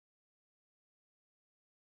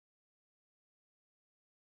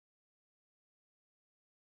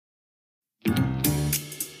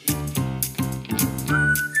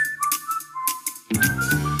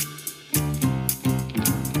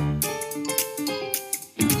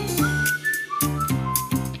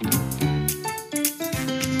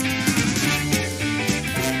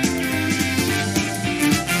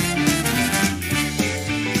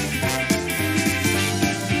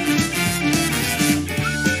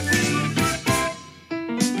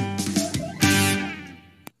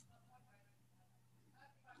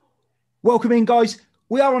Welcome in, guys.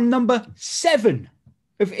 We are on number 7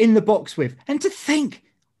 of In the Box With. And to think,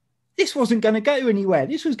 this wasn't going to go anywhere.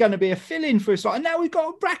 This was going to be a fill-in for us. And now we've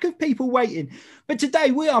got a rack of people waiting. But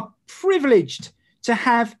today we are privileged to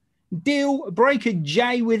have Deal Breaker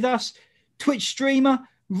J with us, Twitch streamer,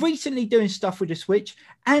 recently doing stuff with the Switch.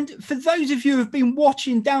 And for those of you who have been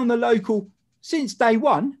watching Down the Local since day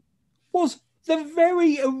one, was the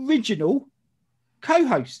very original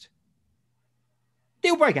co-host.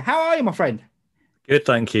 Deal Breaker, how are you, my friend? Good,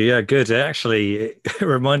 thank you. Yeah, good. It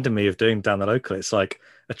reminded me of doing Down the Local. It's like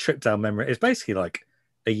a trip down memory. It's basically like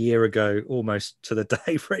a year ago, almost to the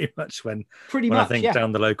day, pretty much when I think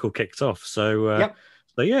Down the Local kicked off. So,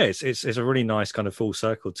 so yeah, it's a really nice kind of full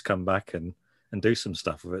circle to come back and do some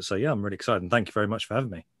stuff with it. So yeah, I'm really excited. And thank you very much for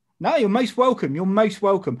having me. No, you're most welcome. You're most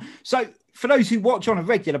welcome. So for those who watch on a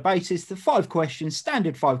regular basis, the 5 questions,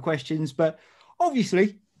 standard 5 questions, but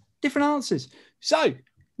obviously different answers. So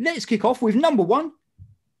let's kick off with number 1.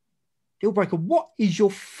 Deal Breaker, what is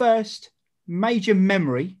your first major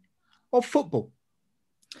memory of football?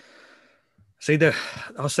 See, I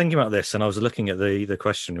was thinking about this and I was looking at the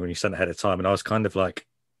question when you sent ahead of time, and I was kind of like,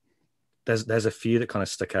 there's a few that kind of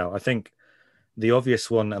stick out. I think the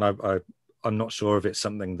obvious one, and I'm not sure if it's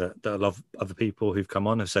something that a lot of other people who've come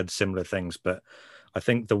on have said similar things, but I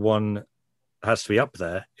think the one that has to be up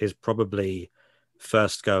there is probably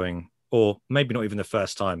first going, or maybe not even the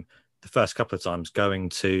first time, the first couple of times going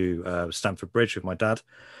to Stamford Bridge with my dad,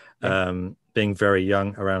 being very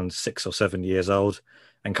young, around 6 or 7 years old,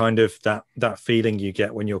 and kind of that feeling you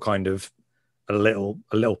get when you're kind of a little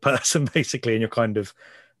person, basically, and you're kind of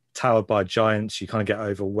towered by giants. You kind of get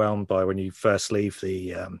overwhelmed by when you first leave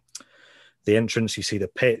the entrance, you see the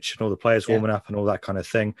pitch and all the players warming up and all that kind of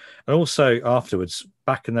thing. And also afterwards,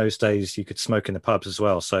 back in those days, you could smoke in the pubs as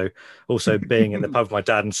well. So also being in the pub with my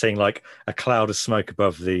dad and seeing like a cloud of smoke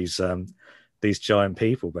above these giant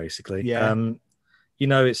people, basically. You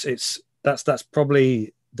know, that's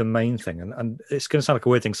probably the main thing. And it's going to sound like a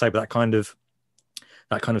weird thing to say, but that kind of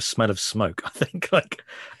smell of smoke, I think, like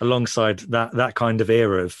alongside that kind of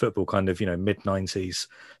era of football, kind of, you know, mid-90s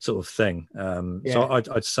sort of thing. So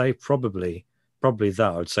I'd say probably that.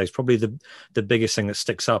 I would say it's probably the biggest thing that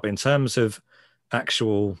sticks up in terms of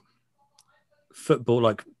actual football,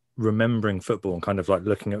 like remembering football and kind of like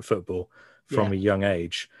looking at football from a young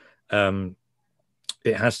age.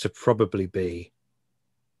 It has to probably be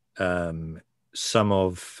some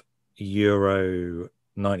of Euro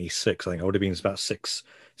 96. I think I would have been about six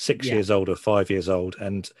years old or 5 years old,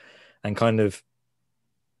 and kind of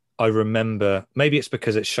I remember, maybe it's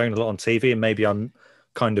because it's shown a lot on TV and maybe I'm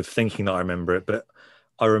kind of thinking that I remember it, but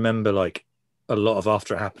I remember like a lot of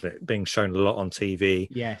after it happened, it being shown a lot on TV.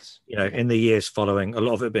 Yes. You know, in the years following, a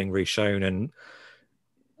lot of it being reshown, and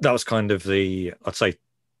that was kind of I'd say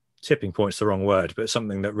tipping point's the wrong word, but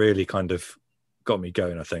something that really kind of got me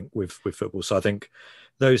going, I think, with football. So I think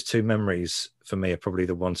those 2 memories for me are probably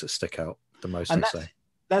the ones that stick out the most. And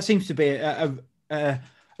that seems to be a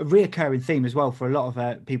reoccurring theme as well for a lot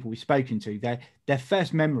of people we've spoken to. Their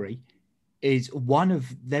first memory is one of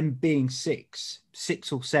them being 6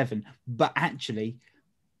 or 7, but actually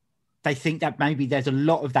they think that maybe there's a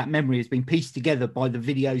lot of that memory has been pieced together by the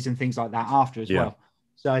videos and things like that after as well.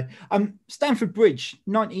 So Stamford Bridge,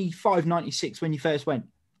 95, 96, when you first went,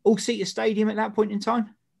 all-seater stadium at that point in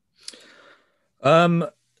time? I'm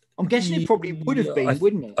guessing it probably would have been,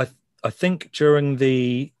 wouldn't it? I think during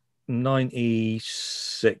the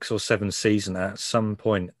 96 or 7 season, at some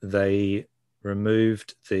point, they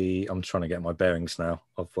removed I'm trying to get my bearings now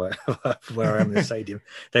of where I am in the stadium.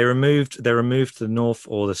 They removed the north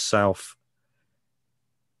or the south.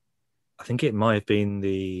 I think it might have been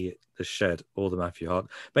the shed or the Matthew Hart.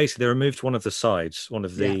 Basically, they removed one of the sides, one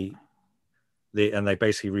of and they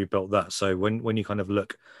basically rebuilt that. So when you kind of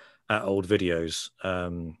look at old videos,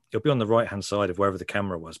 it'll be on the right hand side of wherever the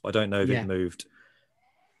camera was, but I don't know if it moved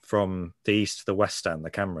from the east to the west stand, the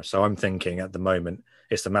camera. So I'm thinking at the moment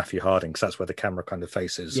it's the Matthew Harding, because that's where the camera kind of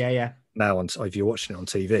faces now if you're watching it on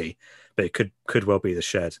TV, but it could well be the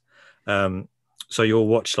shed. So you'll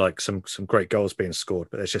watch like some great goals being scored,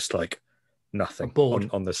 but there's just like nothing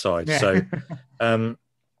on the side. So to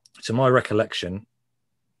my recollection,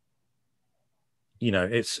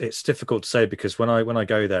 it's difficult to say, because when I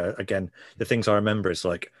go there again, the things I remember is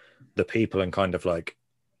like the people and kind of like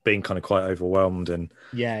being kind of quite overwhelmed and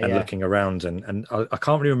looking around, and I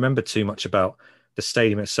can't really remember too much about the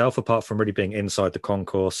stadium itself, apart from really being inside the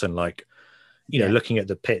concourse and like looking at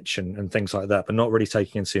the pitch and things like that, but not really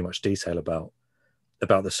taking in too much detail about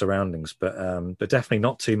the surroundings. But definitely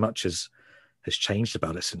not too much has changed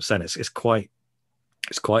about it since then. It's quite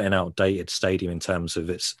an outdated stadium in terms of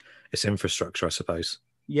its infrastructure, I suppose.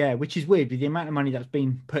 Yeah, which is weird with the amount of money that's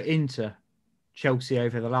been put into Chelsea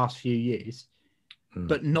over the last few years,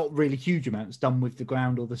 but not really huge amounts done with the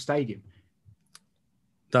ground or the stadium.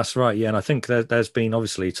 That's right, yeah. And I think there's been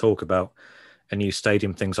obviously talk about a new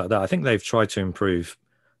stadium, things like that. I think they've tried to improve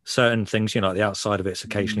certain things, like the outside of it's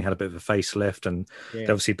occasionally had a bit of a facelift, and they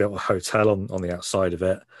obviously built a hotel on the outside of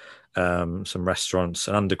it, some restaurants,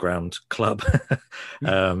 an underground club,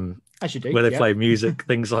 As you do, where they play music,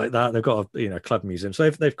 things like that. They've got a club museum, so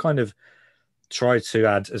they've kind of tried to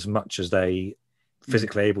add as much as they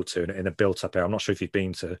physically able to in a built-up area. I'm not sure if you've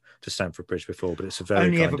been to Stamford Bridge before, but it's a very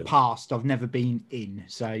only ever passed. I've never been in,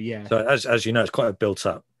 so yeah. So as you know, it's quite a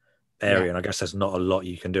built-up area, and I guess there's not a lot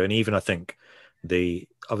you can do. And even I think I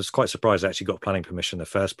was quite surprised they actually got planning permission in the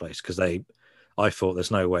first place, because I thought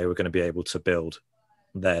there's no way we're going to be able to build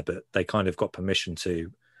there, but they kind of got permission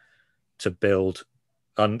to build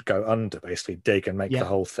and go under, basically dig and make the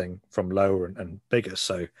whole thing from lower and bigger.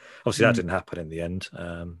 So obviously that didn't happen in the end.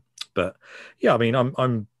 But yeah, I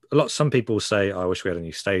mean, some people say I wish we had a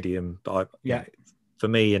new stadium, but for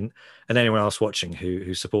me and anyone else watching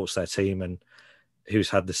who supports their team and who's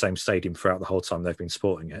had the same stadium throughout the whole time they've been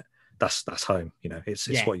supporting it, that's home.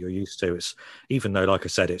 It's what you're used to. It's, even though, like I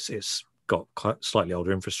said, it's got quite slightly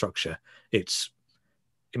older infrastructure, it's,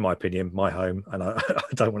 in my opinion, my home, and I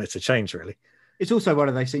don't want it to change, really. It's also one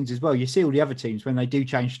of those things as well. You see all the other teams when they do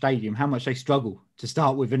change stadium, how much they struggle to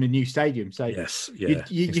start with in a new stadium. So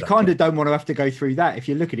you kind of don't want to have to go through that. If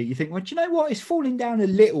you look at it, you think, well, do you know what? It's falling down a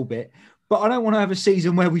little bit, but I don't want to have a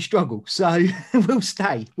season where we struggle. So we'll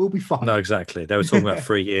stay. We'll be fine. No, exactly. They were talking about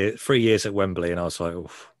 3 years at Wembley, and I was like,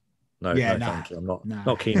 oof. No, thank you. I'm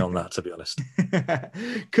not keen on that, to be honest.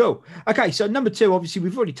 Cool. Okay, so number 2, obviously,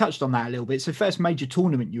 we've already touched on that a little bit. So first major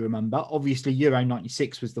tournament you remember, obviously Euro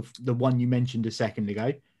 96 was the one you mentioned a second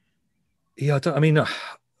ago. Yeah,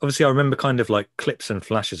 obviously I remember kind of like clips and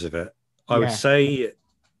flashes of it. I would say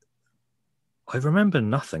I remember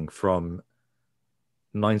nothing from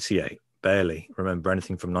 98, barely remember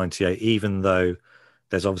anything from 98, even though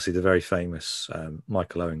there's obviously the very famous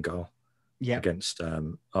Michael Owen goal. Against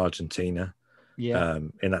Argentina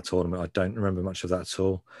in that tournament. I don't remember much of that at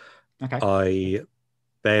all. Okay. I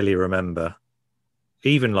barely remember,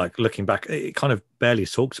 even like looking back, it kind of barely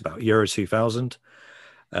talks about Euro 2000.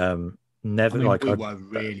 Never, we were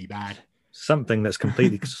really bad. Something that's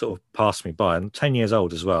completely sort of passed me by. I'm 10 years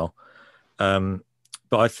old as well. But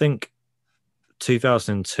I think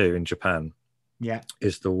 2002 in Japan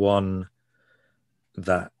is the one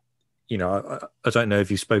that, I don't know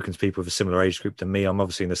if you've spoken to people of a similar age group than me. I'm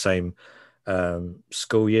obviously in the same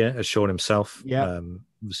school year as Sean himself.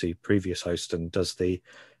 Obviously previous host and does the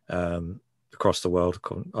across the world. I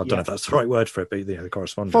don't know if that's the right word for it, but the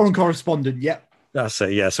correspondent. Foreign correspondent, That's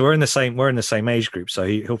it, yeah. So we're in the same age group. So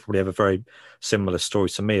he'll probably have a very similar story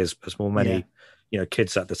to me as more many,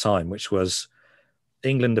 kids at the time, which was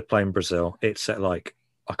England are playing Brazil. It's at like,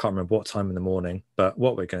 I can't remember what time in the morning, but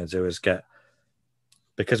what we're going to do is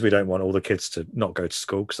because we don't want all the kids to not go to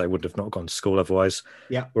school, because they would have not gone to school otherwise.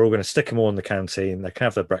 We're all going to stick them all in the canteen. They can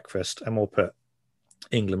have their breakfast, and we'll put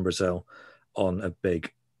England Brazil on a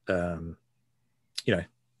big,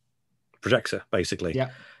 projector, basically.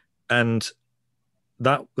 And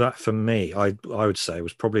that for me, I would say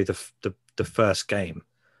was probably the first game.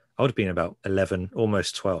 I would have been about 11,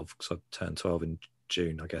 almost 12, because I turned 12 in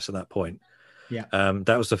June, I guess, at that point.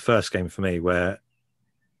 That was the first game for me where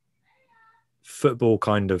football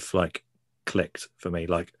kind of like clicked for me.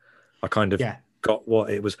 Like I kind of got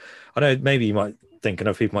what it was. I know maybe you might think, and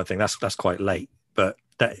other people might think that's quite late, but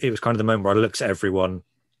that it was kind of the moment where I looked at everyone,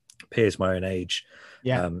 peers my own age,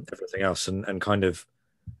 everything else, and kind of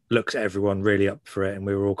looked at everyone really up for it, and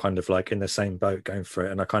we were all kind of like in the same boat going for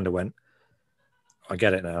it. And I kind of went, I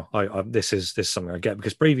get it now. This is something I get,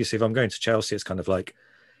 because previously, if I'm going to Chelsea, it's kind of like,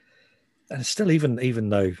 and still, even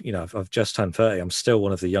though I've just turned 30, I'm still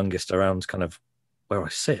one of the youngest around, kind of where I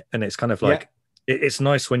sit, and it's kind of like it's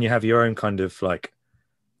nice when you have your own kind of like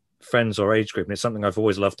friends or age group, and it's something I've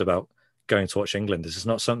always loved about going to watch England. This is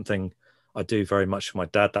not something I do very much for my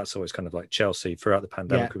dad. That's always kind of like Chelsea throughout the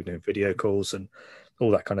pandemic. We've been doing video calls and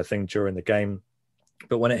all that kind of thing during the game,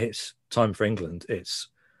 but when it hits time for England, it's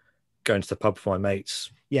going to the pub with my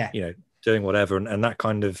mates, Yeah. doing whatever, and that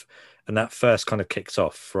kind of, and that first kind of kicked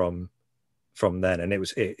off from then, and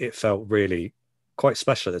it felt really quite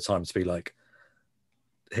special at the time to be like,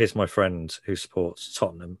 here's my friend who supports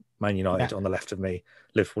Tottenham, Man United on the left of me,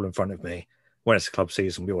 Liverpool in front of me. When it's a club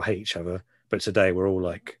season, we all hate each other, but today we're all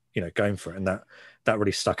like, going for it, and that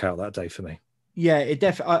really stuck out that day for me. Yeah,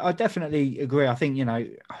 I definitely agree. I think,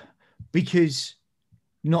 because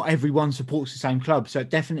not everyone supports the same club, so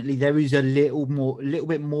definitely there is a little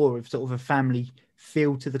bit more of sort of a family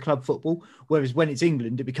feel to the club football. Whereas when it's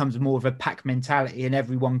England, it becomes more of a pack mentality, and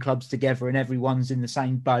everyone clubs together, and everyone's in the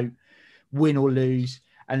same boat, win or lose,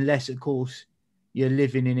 unless of course you're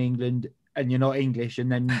living in England and you're not English,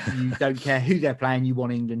 and then you don't care who they're playing, you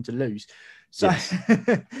want England to lose. So, yes.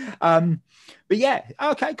 But yeah,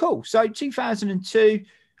 okay, cool. So 2002,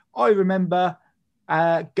 I remember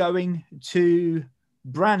going to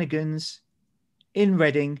Brannigan's in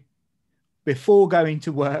Reading before going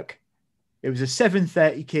to work. It was a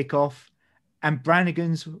 7:30 kickoff, and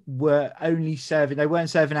Brannigan's were only serving, they weren't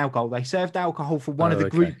serving alcohol. They served alcohol for one of the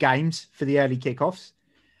group games for the early kickoffs,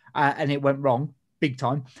 and it went wrong big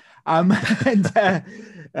time. And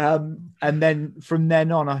then from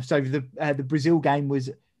then on, so the Brazil game was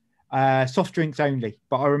soft drinks only.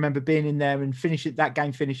 But I remember being in there and finishing,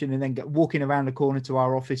 and then walking around the corner to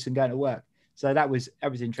our office and going to work. So that was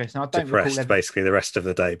interesting. I don't recall basically the rest of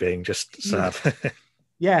the day being just sad.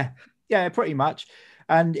 Yeah, pretty much.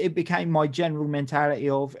 And it became my general mentality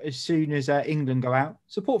of, as soon as England go out,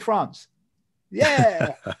 support France.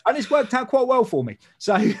 Yeah, and it's worked out quite well for me.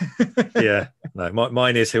 So yeah, no,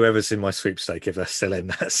 mine is whoever's in my sweepstake, if they're still in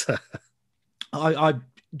there. So. I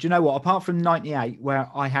do you know what? Apart from '98, where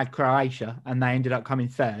I had Croatia and they ended up coming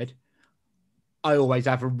third, I always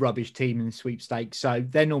have a rubbish team in the sweepstakes. So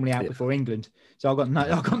they're normally out before England. So I've got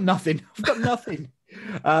nothing. I've got nothing.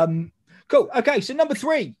 Cool. Okay, so number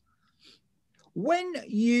 3. When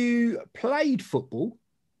you played football,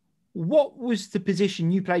 what was the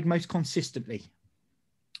position you played most consistently?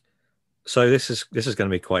 So this is going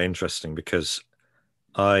to be quite interesting, because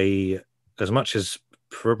I, as much as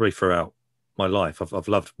probably throughout my life, I've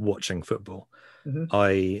loved watching football.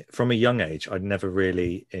 Mm-hmm. From a young age, I never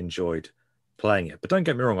really enjoyed playing it. But don't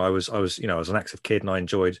get me wrong, I was I was an active kid, and I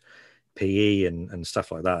enjoyed PE and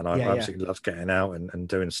stuff like that, and I absolutely loved getting out and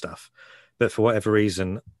doing stuff. But for whatever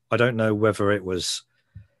reason, I don't know whether it was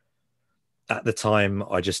at the time,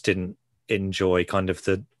 I just didn't enjoy kind of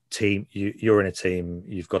the team. You're in a team,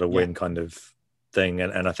 you've got to win kind of thing.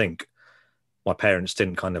 And I think my parents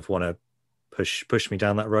didn't kind of want to push me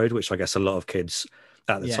down that road, which I guess a lot of kids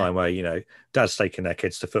at the time, where, dad's taking their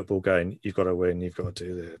kids to football going, you've got to win, you've got to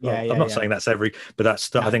do this. I'm not saying that's but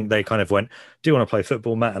that's, I think they kind of went, do you want to play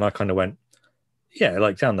football, Matt? And I kind of went, yeah,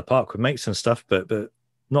 like down the park with mates and stuff, but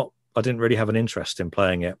not, I didn't really have an interest in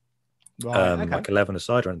playing it. Like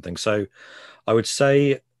 11-a-side or anything. So I would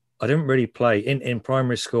say I didn't really play in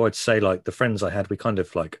primary school. I'd say like the friends I had, we kind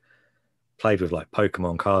of like played with like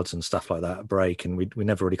Pokemon cards and stuff like that at break, and we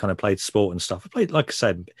never really kind of played sport and stuff. I played, like I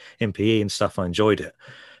said, in PE and stuff. I enjoyed it.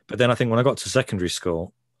 But then I think when I got to secondary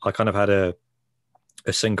school, I kind of had a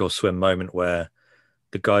sink or swim moment where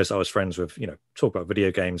the guys I was friends with, talk about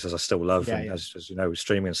video games, as I still love, as you know, with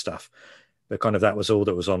streaming and stuff. But kind of that was all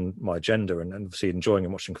that was on my agenda, and obviously enjoying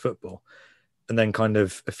and watching football. And then kind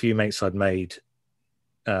of a few mates I'd made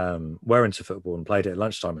were into football and played it at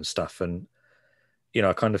lunchtime and stuff. And,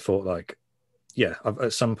 I kind of thought like,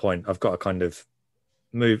 at some point I've got to kind of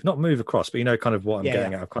not move across, but kind of what I'm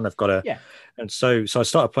getting at. I've kind of got to. Yeah. And so I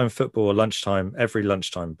started playing football at lunchtime, every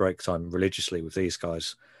lunchtime break time, religiously with these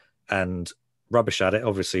guys, and rubbish at it,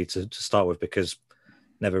 obviously, to start with, because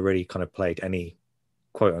never really kind of played any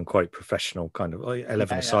quote unquote professional kind of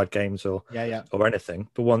 11-a-side games or anything.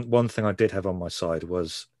 But one thing I did have on my side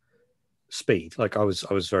was speed. Like I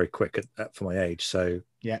was very quick at for my age. So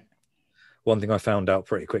one thing I found out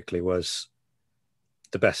pretty quickly was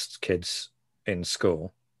the best kids in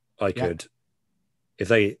school, I could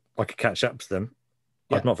catch up to them.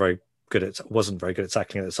 I'm not very good wasn't very good at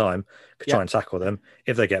tackling at the time. Could try and tackle them.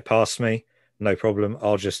 If they get past me, no problem.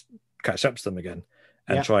 I'll just catch up to them again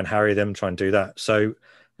and try and harry them, try and do that. So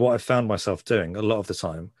what I found myself doing a lot of the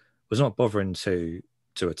time was not bothering to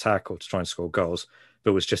attack or to try and score goals,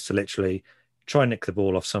 but was just to literally try and nick the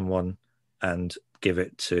ball off someone and give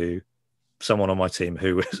it to someone on my team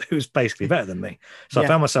who was basically better than me. So I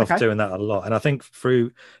found myself doing that a lot. And I think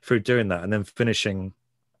through doing that and then finishing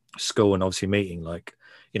school and obviously meeting like,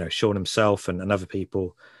 Sean himself and other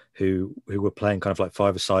people who were playing kind of like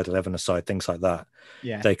 5-a-side, 11-a-side, things like that.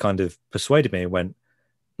 Yeah. They kind of persuaded me and went,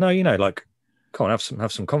 no, like come on,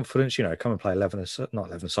 have some confidence, you know, come and play 11, not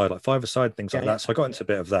 11 side, like 5-a-side, things like that. So I got into a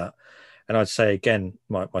bit of that. And I'd say, again,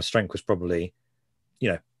 my strength was probably, you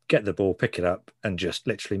know, get the ball, pick it up, and just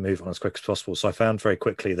literally move on as quick as possible. So I found very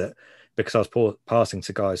quickly that because I was passing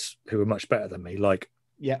to guys who were much better than me, like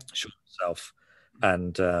Sean himself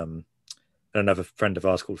and another friend of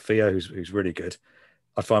ours called Theo, who's really good,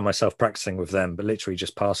 I'd find myself practicing with them, but literally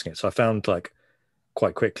just passing it. So I found like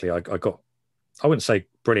quite quickly I got, I wouldn't say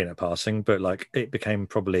brilliant at passing, but like it became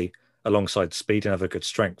probably alongside speed and have a good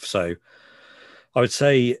strength. So I would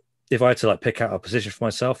say if I had to like pick out a position for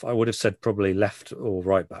myself, I would have said probably left or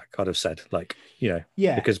right back. I'd have said like, you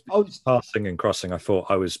know, because passing and crossing, I thought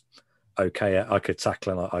I was okay at. I could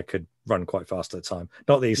tackle and I could run quite fast at the time.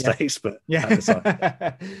 Not these days, but at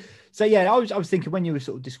the time. So I was thinking when you were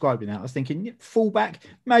sort of describing that, I was thinking fullback,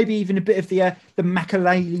 maybe even a bit of the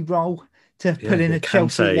Makelele role to put in a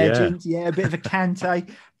Chelsea legend. Yeah, a bit of a Kante,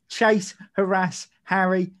 chase, harass,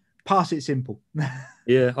 harry, pass it simple.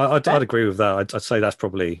 Yeah, I'd agree with that. I'd say that's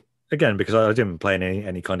probably, again, because I didn't play in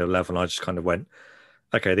any kind of level. I just kind of went,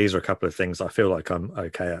 okay, these are a couple of things I feel like I'm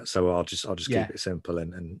okay at. So I'll just keep it simple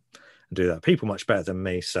and do that. People much better than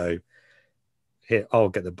me. So here, I'll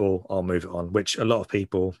get the ball, I'll move it on, which a lot of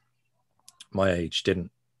people my age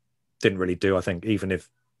didn't really do. I think even if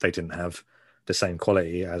they didn't have the same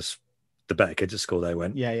quality as the better kids at school, they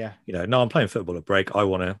went, you know, no, I'm playing football at break. I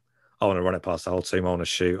want to run it past the whole team. I want to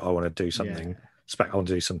shoot. I want to do something. I want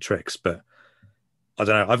to do some tricks. But I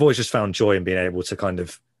don't know. I've always just found joy in being able to kind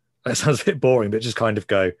of, that sounds a bit boring, but just kind of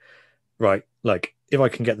go, right, like if I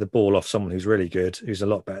can get the ball off someone who's really good, who's a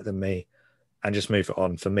lot better than me, and just move it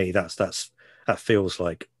on, for me, that feels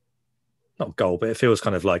like, not goal, but it feels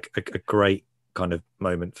kind of like a great kind of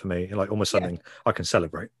moment for me, like almost something I can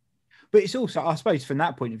celebrate. But it's also, I suppose, from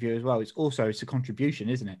that point of view as well, it's a contribution,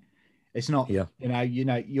 isn't it? It's not, you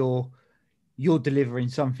know, you're delivering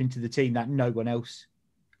something to the team that no one else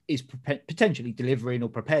is potentially delivering or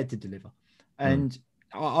prepared to deliver. And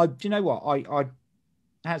I do you know what? I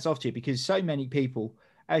hats off to you, because so many people,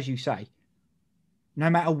 as you say, no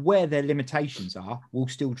matter where their limitations are, will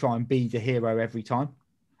still try and be the hero every time.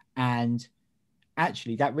 And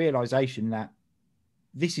actually that realization that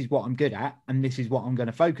this is what I'm good at and this is what I'm going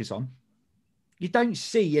to focus on, you don't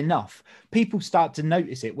see enough. People start to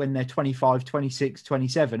notice it when they're 25, 26,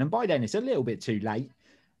 27. And by then it's a little bit too late.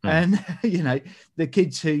 And, you know, the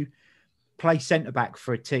kids who play centre-back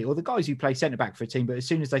for a team, or the guys who play centre-back for a team, but as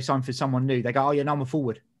soon as they sign for someone new, they go, oh, yeah, no, I'm a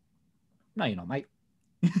forward. No, you're not, mate.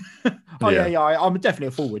 I'm definitely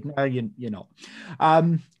a forward. No, you're not.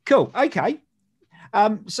 Cool. Okay.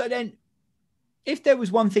 So then, if there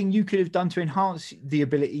was one thing you could have done to enhance the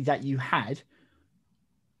ability that you had,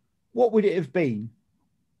 what would it have been?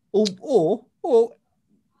 Or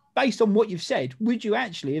based on what you've said, would you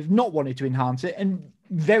actually have not wanted to enhance it and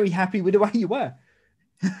very happy with the way you were?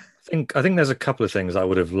 I think there's a couple of things I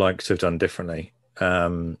would have liked to have done differently.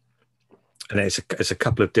 And it's a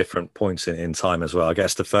couple of different points in time as well. I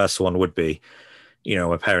guess the first one would be, you know,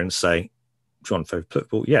 my parents say, do you want to play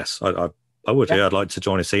football? Yes, I would. Yeah. I'd like to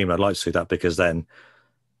join a team. I'd like to do that, because then,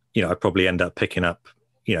 you know, I'd probably end up picking up,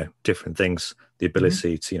 you know, different things, the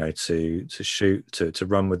ability to, you know, to shoot, to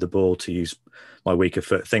run with the ball, to use my weaker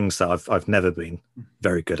foot, things that I've never been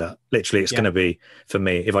very good at. Literally, it's going to be, for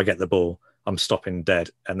me, if I get the ball, I'm stopping dead.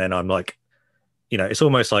 And then I'm like, you know, it's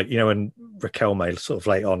almost like, you know, when Raquelme sort of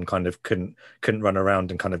late on kind of couldn't run around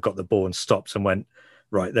and kind of got the ball and stopped and went,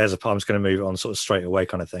 right, there's I'm just going to move it on sort of straight away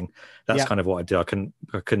kind of thing. That's kind of what I do. I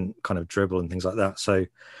couldn't kind of dribble and things like that. So,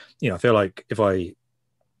 you know, I feel like if I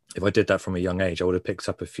did that from a young age, I would have picked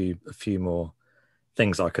up a few more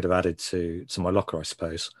things I could have added to my locker, I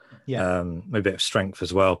suppose. Maybe a bit of strength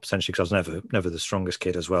as well, potentially, because I was never the strongest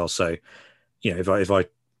kid as well. So, you know, if I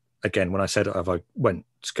again, when I said if I went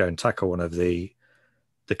to go and tackle one of the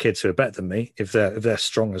kids who are better than me, if they're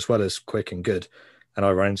strong as well as quick and good, and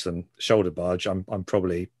I ran into them shoulder barge, I'm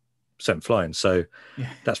probably sent flying. So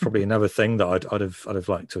that's probably another thing that I'd have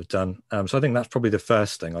liked to have done. So I think that's probably the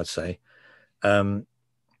first thing I'd say. And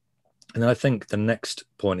then I think the next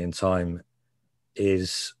point in time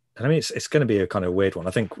is, and I mean, it's going to be a kind of weird one.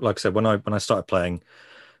 I think, like I said, when I started playing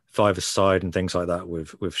 5-a-side and things like that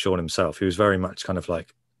with Sean himself, he was very much kind of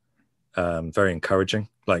like very encouraging.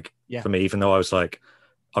 Like for me, even though I was like,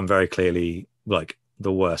 I'm very clearly like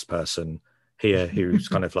the worst person here, who's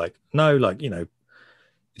kind of like, no, like, you know,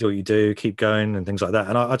 do what you do, keep going and things like that.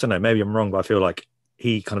 And I don't know, maybe I'm wrong, but I feel like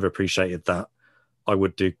he kind of appreciated that I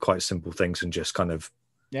would do quite simple things and just kind of,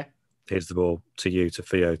 here's the ball to you, to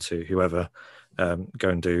Theo, to whoever, go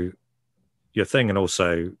and do your thing. And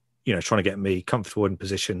also, you know, trying to get me comfortable in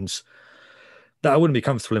positions that I wouldn't be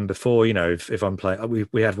comfortable in before. You know, if I'm playing,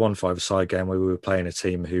 we had one five-a-side game where we were playing a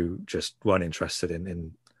team who just weren't interested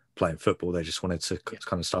in playing football. They just wanted to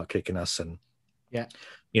kind of start kicking us, and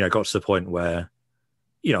you know, got to the point where,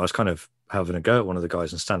 you know, I was kind of having a go at one of the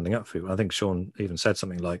guys and standing up for people. I think Sean even said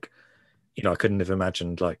something like, you know, I couldn't have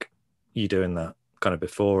imagined like you doing that kind of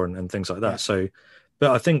before and things like that. So,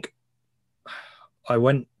 but I think I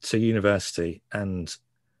went to university and,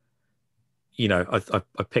 you know,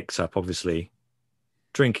 I picked up obviously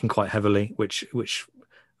drinking quite heavily, which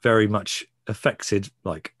very much affected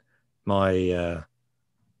like my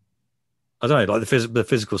I don't know, like the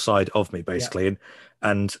physical side of me basically,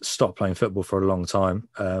 and stopped playing football for a long time.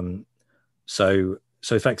 So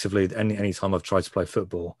effectively, any time I've tried to play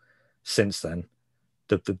football since then,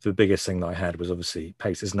 the biggest thing that I had was obviously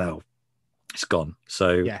pace. Is now it's gone.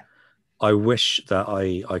 So I wish that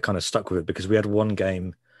I kind of stuck with it, because we had one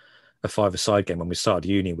game, a five-a-side game when we started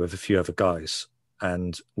uni with a few other guys,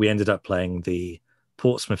 and we ended up playing the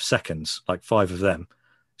Portsmouth seconds, like 5 of them.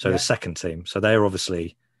 So the second team. So they're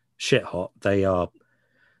obviously shit hot. They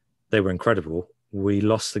were incredible. We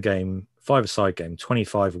lost the game, five-a-side game,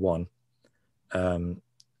 25-1. And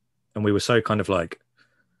we were so kind of like,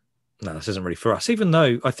 no, this isn't really for us. Even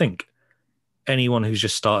though I think anyone who's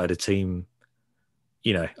just started a team,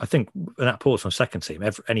 you know, I think in that Portsmouth second team,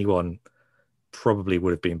 anyone probably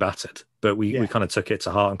would have been battered. But we kind of took it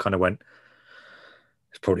to heart and kind of went,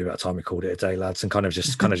 it's probably about time we called it a day, lads, and kind of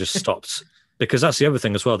just stopped. Because that's the other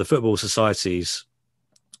thing as well. The football societies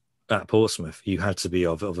at Portsmouth, you had to be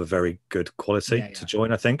of a very good quality to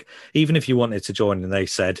join, I think. Even if you wanted to join and they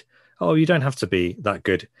said, oh, you don't have to be that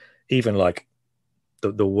good. Even like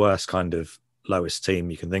the worst kind of lowest team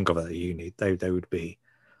you can think of at the uni, they would be,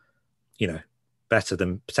 you know, better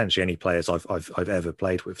than potentially any players I've ever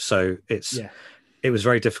played with. So it was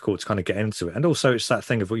very difficult to kind of get into it. And also it's that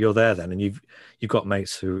thing of, you're there then and you've got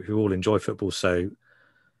mates who all enjoy football. So,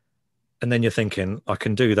 and then you're thinking, I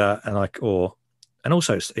can do that. And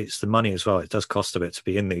also it's the money as well. It does cost a bit to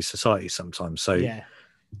be in these societies sometimes. So,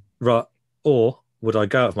 right. Or would I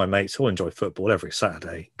go out with my mates who enjoy football every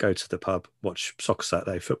Saturday, go to the pub, watch soccer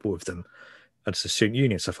Saturday, football with them, and it's a student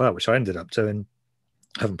union stuff like that, which I ended up doing.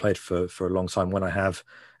 I haven't played for a long time. When I have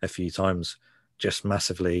a few times, just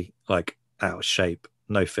massively like out of shape,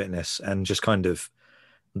 no fitness, and just kind of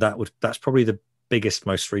that's probably the biggest,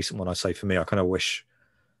 most recent one I say for me. I kind of wish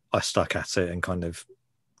I stuck at it and kind of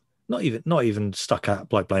not even stuck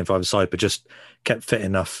at like playing five-a-side, but just kept fit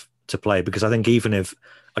enough to play. Because I think even if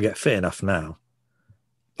I get fit enough now,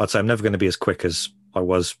 I'd say I'm never going to be as quick as I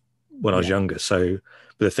was when I was younger. So,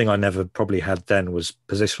 but the thing I never probably had then was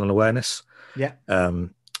positional awareness.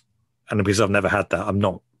 And because I've never had that, I'm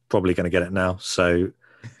not probably going to get it now. So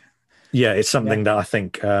it's something that I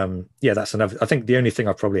think, that's another. I think the only thing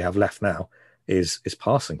I probably have left now is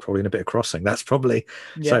passing, probably, in a bit of crossing. That's probably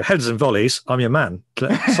so. Headers and volleys, I'm your man.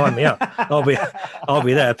 Sign me up. I'll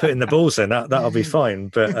be there putting the balls in. That'll be fine.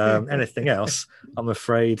 But anything else, I'm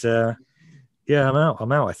afraid. I'm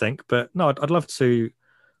out. I think. But no, I'd love to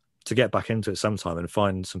get back into it sometime and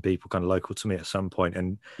find some people kind of local to me at some point.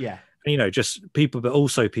 And you know, just people, but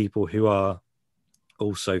also people who are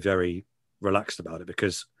also very relaxed about it.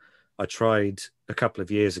 Because I tried a couple of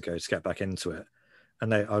years ago to get back into it,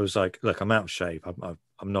 and I was like, look, I'm out of shape.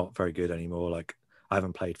 I'm not very good anymore. Like, I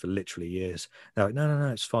haven't played for literally years. They're like, no,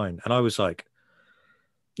 it's fine. And I was like,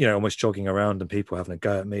 you know, almost jogging around and people having a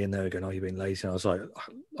go at me, and they were going, oh, you've been lazy. And I was like,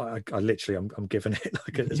 I literally, I'm giving it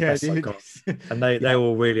like as best I got. And they were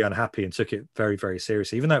all really unhappy and took it very, very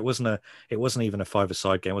seriously. Even though it wasn't even a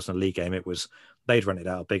five-a-side game, it wasn't a league game. It was, they'd rented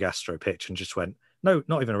out a big Astro pitch and just went, no,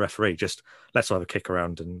 not even a referee, just let's have a kick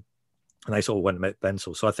around. And they sort of went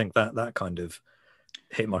mental. So I think that kind of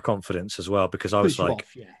hit my confidence as well, because I was like,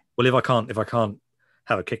 well, if I can't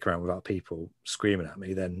have a kick around without people screaming at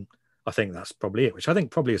me, then I think that's probably it, which I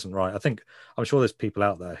think probably isn't right. I'm sure there's people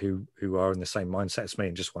out there who are in the same mindset as me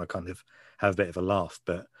and just want to kind of have a bit of a laugh.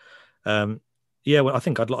 But well, I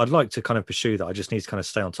think I'd like to kind of pursue that. I just need to kind of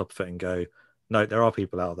stay on top of it and go, no, there are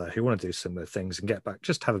people out there who want to do similar things and get back,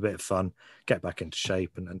 just have a bit of fun, get back into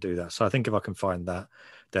shape and do that. So I think if I can find that,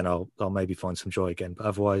 then I'll maybe find some joy again. But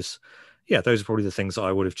otherwise, those are probably the things that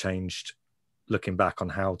I would have changed looking back on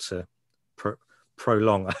how to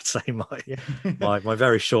prolong, I'd say, my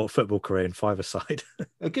very short football career in five-a-side.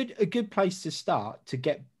 A good place to start to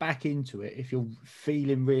get back into it, if you're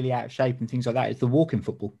feeling really out of shape and things like that, is the walking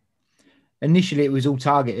football. Initially, it was all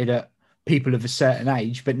targeted at people of a certain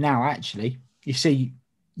age, but now actually you see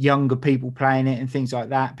younger people playing it and things like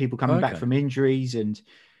that, people coming back from injuries, and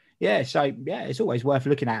Yeah, so yeah, it's always worth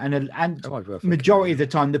looking at, and Always worth majority looking of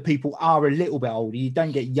the time the people are a little bit older. You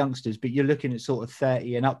don't get youngsters, but you're looking at sort of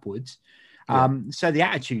 30 and upwards. Yeah. So the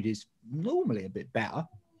attitude is normally a bit better.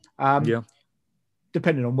 Yeah.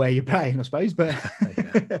 Depending on where you're playing, I suppose. But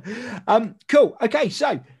Yeah. cool. Okay,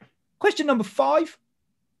 so question number 5,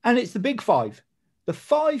 and it's the big 5. The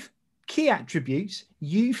 5 key attributes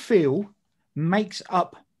you feel makes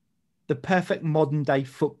up the perfect modern day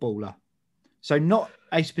footballer. So not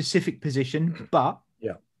a specific position, but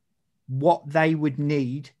Yeah. what they would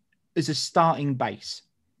need as a starting base.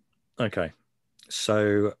 Okay.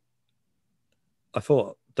 So I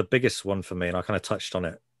thought the biggest one for me, and I kind of touched on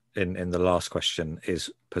it in the last question,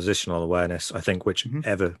 is positional awareness. I think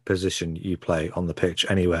whichever position you play on the pitch,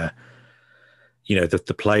 anywhere, you know,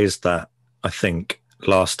 the players that I think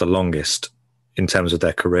last the longest in terms of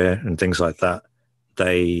their career and things like that,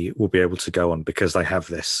 they will be able to go on because they have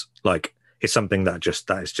this. Like, it's something that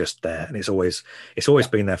is just there, and it's always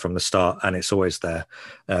been there from the start, and it's always there.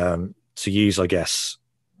 To use, I guess,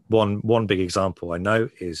 one big example I know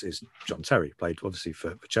is John Terry. Played obviously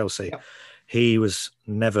for Chelsea. Yep. He was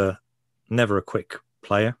never a quick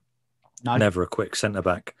player, never a quick centre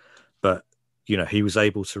back, but you know, he was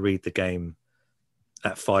able to read the game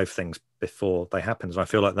at 5 things before they happened. And I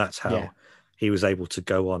feel like that's how he was able to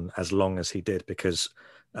go on as long as he did, because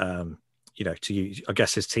you know, to use, I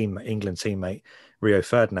guess, his England teammate Rio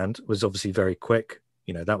Ferdinand was obviously very quick.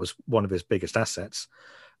 You know, that was one of his biggest assets.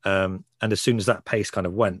 And as soon as that pace kind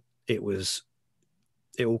of went, it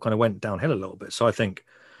all kind of went downhill a little bit. So I think,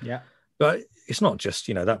 but it's not just,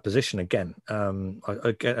 you know, that position again.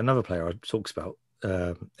 I get another player I talks about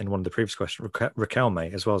in one of the previous questions,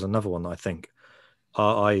 Riquelme, as well as another one that I think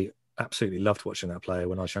I absolutely loved watching that player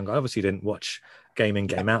when I was younger. I obviously didn't watch game in,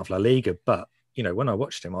 game out of La Liga, but you know, when I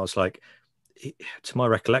watched him, I was like, to my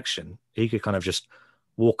recollection, he could kind of just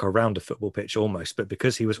walk around a football pitch almost, but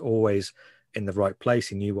because he was always in the right place,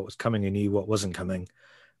 he knew what was coming, he knew what wasn't coming,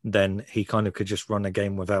 then he kind of could just run a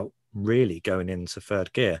game without really going into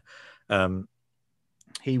third gear.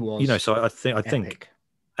 He was, you know, so I think,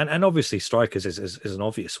 and obviously strikers is an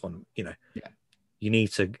obvious one. You know, you need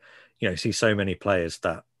to, you know, see so many players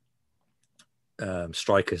that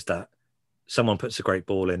strikers that someone puts a great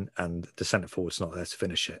ball in and the centre forward's not there to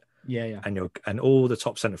finish it. And all the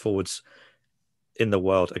top centre forwards in the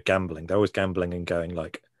world are gambling. They're always gambling and going,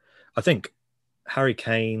 like, I think Harry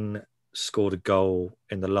Kane scored a goal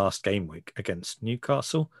in the last game week against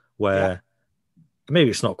Newcastle where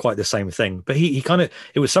maybe it's not quite the same thing, but he kind of,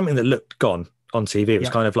 it was something that looked gone on TV. It was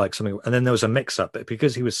kind of like something, and then there was a mix up, but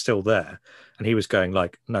because he was still there and he was going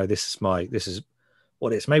like, no, this is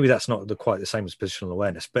what it is. Maybe that's not quite the same as positional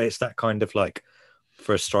awareness, but it's that kind of like,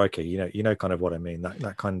 for a striker, you know kind of what I mean,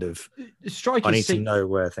 that kind of strikers, I need to know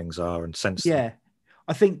where things are and sense them.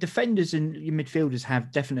 I think defenders and midfielders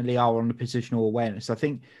are on the positional awareness. I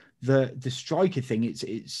think the striker thing,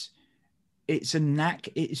 it's a knack.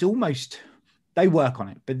 It's almost, they work on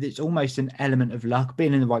it, but it's almost an element of luck,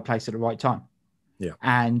 being in the right place at the right time.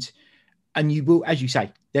 And you will, as you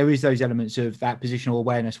say, there is those elements of that positional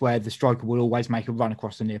awareness where the striker will always make a run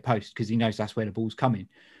across the near post because he knows that's where the ball's coming.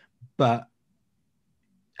 But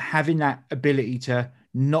having that ability to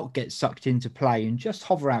not get sucked into play and just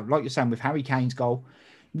hover out, like you're saying with Harry Kane's goal,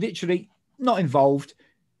 literally not involved,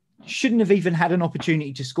 shouldn't have even had an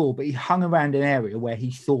opportunity to score, but he hung around an area where he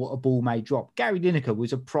thought a ball may drop. Gary Lineker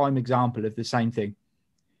was a prime example of the same thing.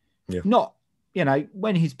 Not, you know,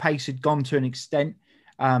 when his pace had gone to an extent,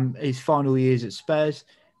 his final years at Spurs,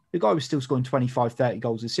 the guy was still scoring 25, 30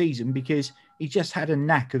 goals a season because he just had a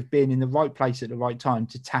knack of being in the right place at the right time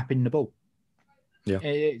to tap in the ball.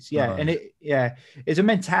 It's a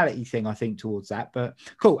mentality thing, I think, towards that. But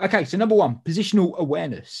cool. Okay, so number 1, positional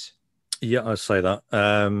awareness. Yeah, I'd say that.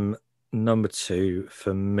 Number 2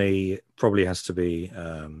 for me probably has to be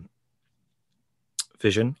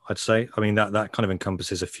vision, I'd say. I mean, that kind of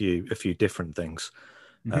encompasses a few different things.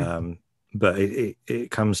 But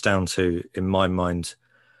it comes down to, in my mind,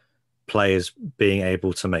 players being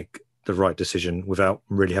able to make the right decision without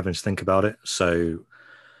really having to think about it. So,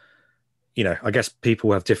 you know, I guess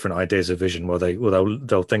people have different ideas of vision where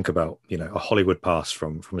they'll think about, you know, a Hollywood pass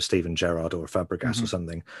from a Steven Gerrard or a Fabregas or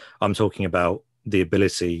something. I'm talking about the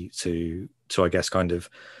ability to I guess kind of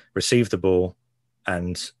receive the ball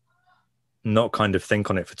and not kind of think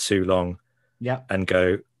on it for too long. And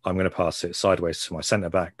go, I'm going to pass it sideways to my centre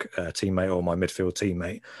back teammate or my midfield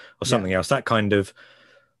teammate or something else. That kind of,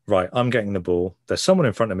 right, I'm getting the ball. There's someone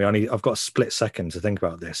in front of me. I've got a split second to think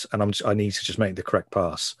about this, and I need to just make the correct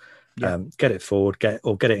pass. Get it forward, get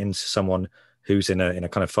it into someone who's in a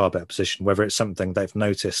kind of far better position, whether it's something they've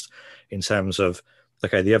noticed in terms of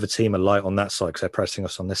okay, the other team are light on that side because they're pressing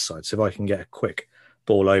us on this side. So if I can get a quick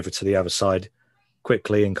ball over to the other side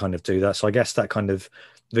quickly and kind of do that. So I guess that kind of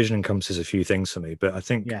vision encompasses a few things for me, but I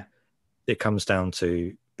think it comes down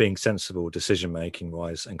to being sensible decision making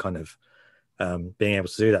wise and kind of being able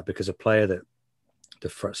to do that, because a player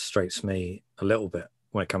that frustrates me a little bit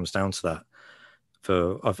when it comes down to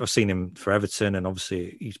that. I've seen him for Everton, and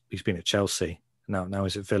obviously he's been at Chelsea. Now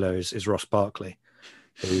he's at Villa, is Ross Barkley,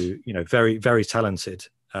 who, you know, very, very talented,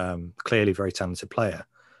 clearly very talented player,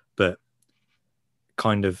 but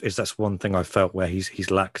kind of that's one thing I felt where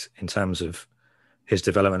he's lacked in terms of his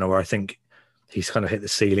development, or where I think he's kind of hit the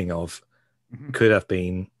ceiling of could have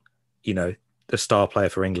been, you know, the star player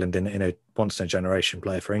for England in a once in a generation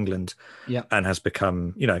player for England, and has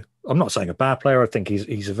become, you know, I'm not saying a bad player. I think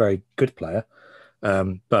he's a very good player,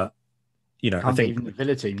 but you know, I think even the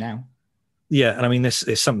Villa team now. Yeah, and I mean, this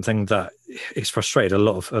is something that it's frustrated a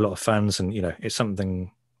lot of fans, and you know, it's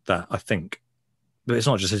something that I think, but it's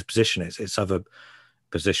not just his position; it's other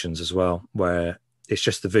positions as well, where it's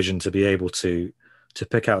just the vision to be able to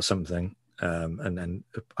pick out something, and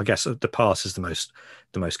I guess the pass is the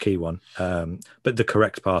most key one, but the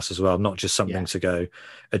correct pass as well, not just something to go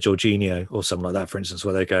a Jorginho or something like that, for instance,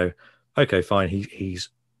 where they go, okay, fine, he's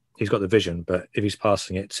got the vision, but if he's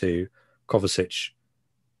passing it to Kovacic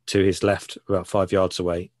to his left about 5 yards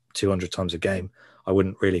away 200 times a game, I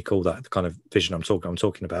wouldn't really call that the kind of vision I'm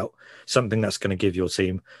talking about. Something that's going to give your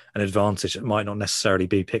team an advantage that might not necessarily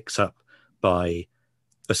be picked up by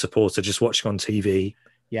a supporter just watching on TV,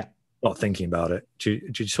 not thinking about it. Do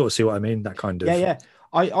you sort of see what I mean? That kind of... Yeah.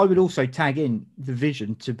 I would also tag in the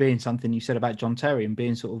vision to being something you said about John Terry and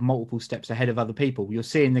being sort of multiple steps ahead of other people. You're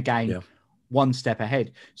seeing the game one step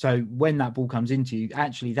ahead. So when that ball comes into you,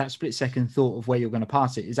 actually that split second thought of where you're going to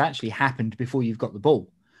pass it has actually happened before you've got the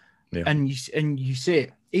ball. Yeah. And you see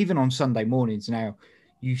it even on Sunday mornings now.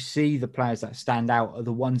 You see the players that stand out are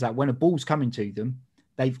the ones that when a ball's coming to them,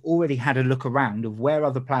 they've already had a look around of where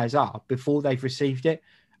other players are before they've received it.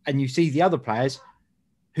 And you see the other players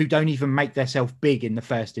who don't even make themselves big in the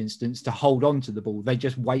first instance to hold on to the ball. They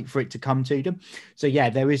just wait for it to come to them. So yeah,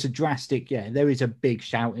 there is a big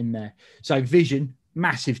shout in there. So vision,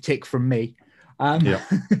 massive tick from me.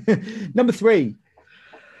 Number 3.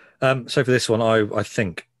 So for this one, I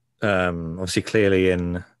think, obviously clearly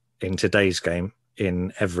in today's game,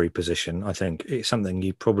 in every position, I think it's something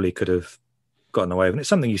you probably could have gotten away with. And it's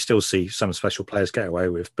something you still see some special players get away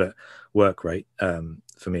with, but work rate,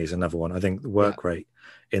 for me, is another one. I think the work rate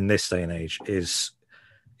in this day and age is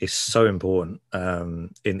so important,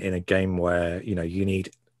 in a game where, you know, you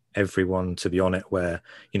need everyone to be on it, where,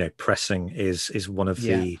 you know, pressing is one of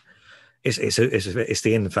the... It's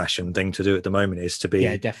the in fashion thing to do at the moment, is to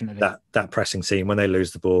be definitely that pressing team. When they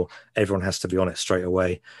lose the ball, everyone has to be on it straight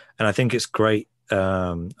away. And I think it's great,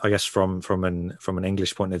 I guess from an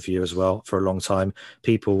English point of view as well. For a long time,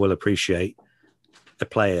 people will appreciate a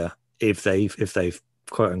player if they've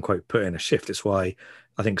quote unquote put in a shift. It's why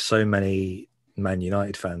I think so many Man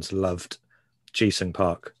United fans loved Ji-sung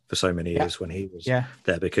Park for so many years when he was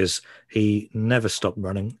there, because he never stopped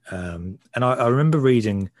running. And I remember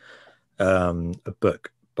reading a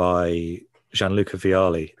book by Gianluca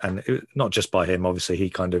Vialli, and not just by him, obviously he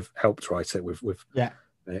kind of helped write it with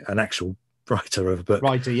an actual writer of a book.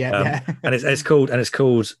 And it's called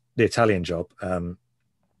The Italian Job. And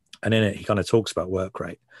in it he kind of talks about work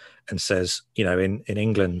rate and says, you know, in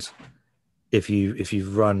England, if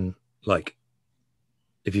you've run your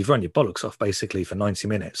bollocks off basically for 90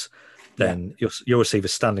 minutes, then you'll receive a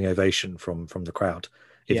standing ovation from the crowd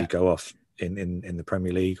if you go off in the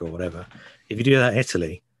Premier League or whatever. If you do that in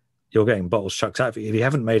Italy, you're getting bottles chucked out of you. If you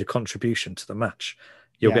haven't made a contribution to the match,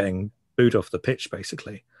 you're getting booed off the pitch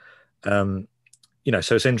basically. You know,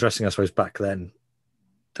 so it's interesting, I suppose, back then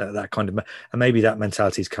that kind of, and maybe that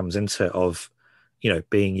mentality comes into it of, you know,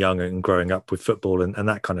 being young and growing up with football and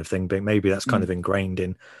that kind of thing. But maybe that's kind of ingrained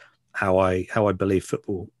in how I believe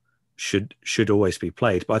football should always be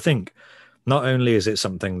played. But I think not only is it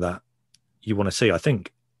something that you want to see, I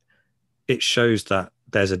think it shows that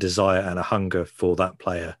there's a desire and a hunger for that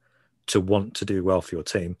player to want to do well for your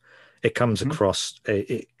team. It comes across.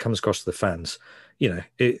 It comes across to the fans. You know,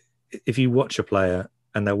 if you watch a player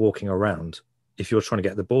and they're walking around, if you're trying to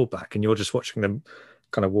get the ball back and you're just watching them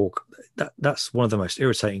kind of walk, that's one of the most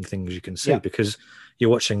irritating things you can see, because you're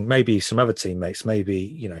watching maybe some other teammates, maybe,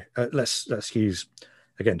 you know, let's use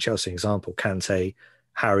again Chelsea example, Kante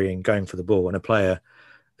harrying, going for the ball, and a player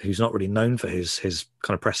who's not really known for his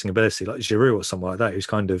kind of pressing ability, like Giroud or someone like that, who's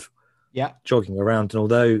kind of jogging around. And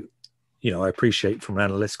although, you know, I appreciate from an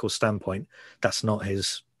analytical standpoint, that's not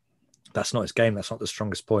his game, that's not the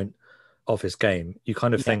strongest point of his game, you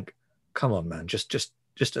kind of Yeah. think, come on, man, just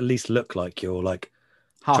at least look like you're like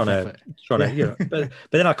Half trying effort. to, you know, but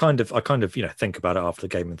then I kind of, you know, think about it after the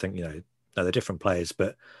game and think, you know, no, they're different players,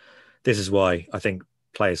 but this is why I think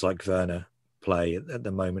players like Werner play at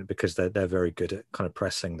the moment, because they're very good at kind of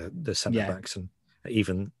pressing the centre backs, and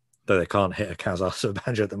even though they can't hit a Kaz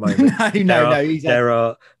Arsabanjo at the moment, there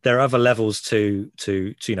are other levels to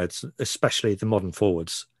you know, especially the modern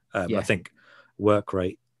forwards. I think work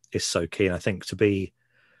rate is so key, and I think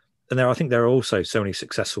I think there are also so many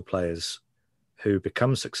successful players who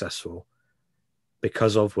become successful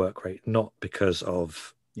because of work rate, not because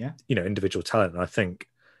of you know, individual talent. And I think,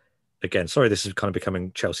 again, sorry, this is kind of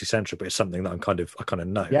becoming Chelsea centric, but it's something that I kind of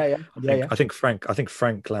know. I think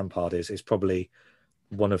Frank Lampard is probably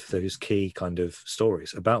one of those key kind of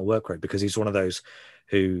stories about work rate, because he's one of those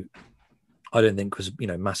who I don't think was, you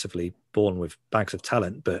know, massively born with bags of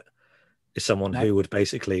talent, but is someone who would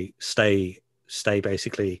basically stay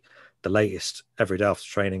basically the latest every day after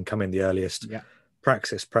training, come in the earliest,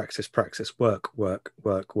 practice,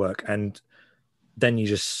 work, and then you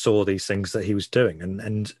just saw these things that he was doing,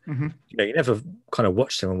 and you know, you never kind of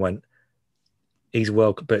watched him and went, he's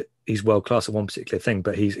world class at one particular thing,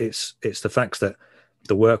 but it's the facts that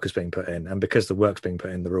the work is being put in, and because the work's being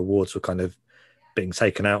put in, the rewards were kind of being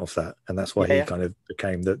taken out of that, and that's why he kind of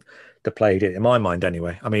became the player he did, in my mind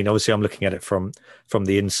anyway. I mean, obviously I'm looking at it from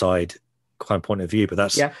the inside kind of point of view, but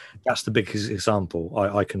that's the biggest example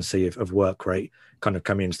I can see of work rate kind of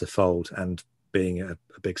coming into the fold and being a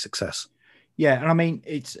big success. Yeah, and I mean,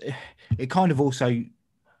 it kind of also,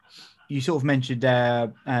 you sort of mentioned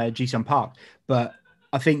Ji-sung Park, but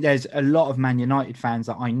I think there's a lot of Man United fans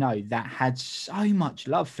that I know that had so much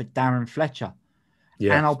love for Darren Fletcher.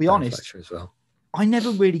 Yeah, and I'll be honest, Fletcher as well. I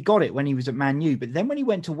never really got it when he was at Man U, but then when he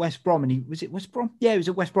went to West Brom, and was it West Brom? Yeah, he was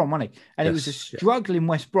at West Brom, wasn't he? And it was a struggling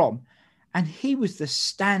West Brom, and he was the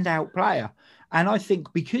standout player. And I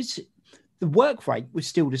think because the work rate was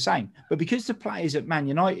still the same, but because the players at Man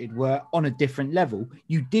United were on a different level,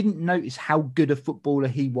 you didn't notice how good a footballer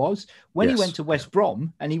he was. When he went to West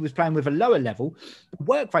Brom and he was playing with a lower level, the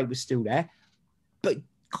work rate was still there, but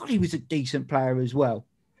God, he was a decent player as well.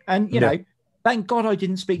 And, you know, thank God I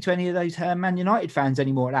didn't speak to any of those Man United fans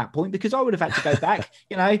anymore at that point, because I would have had to go back,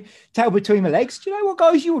 you know, tail between my legs. Do you know what,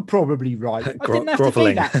 guys? You were probably right. I didn't have to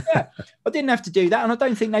do that. Yeah, I didn't have to do that. And I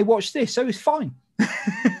don't think they watched this, so it's fine.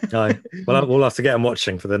 No. Well, we'll have to get them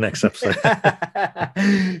watching for the next episode.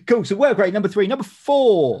 Cool. So work rate number 3. Number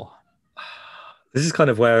 4. This is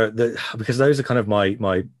kind of where because those are kind of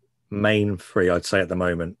my main 3, I'd say, at the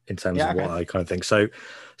moment, in terms of what I kind of think. So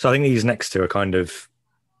I think these next 2 are kind of,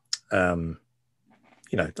 you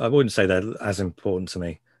know, I wouldn't say they're as important to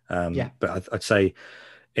me. But I'd say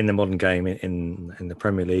in the modern game, in the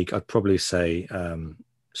Premier League, I'd probably say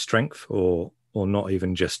strength, or not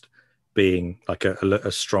even just being like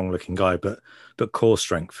a strong looking guy, but core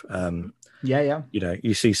strength. You know,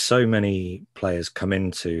 you see so many players come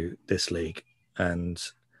into this league, and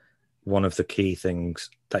one of the key things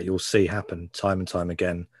that you'll see happen time and time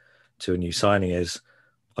again to a new signing is,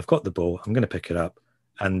 I've got the ball, I'm going to pick it up,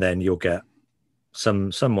 and then you'll get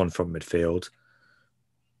someone from midfield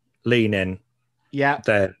lean in.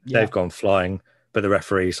 They've gone flying, but the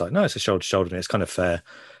referee's like, no, it's a shoulder to shoulder, and it's kind of fair.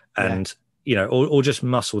 And you know, or just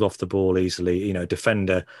muscled off the ball easily, you know,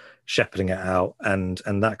 defender shepherding it out, and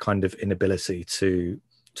that kind of inability to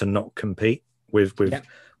not compete with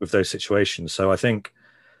those situations. So I think,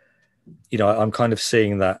 you know, I'm kind of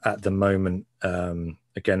seeing that at the moment,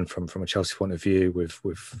 again, from a Chelsea point of view, with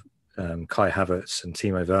Kai Havertz and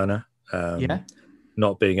Timo Werner,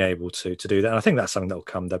 not being able to do that. And I think that's something that will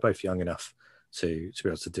come. They're both young enough to be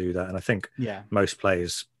able to do that. And I think most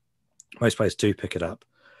players do pick it up.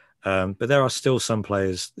 But there are still some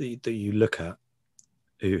players that you look at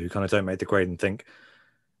who kind of don't make the grade, and think,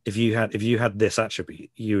 if you had this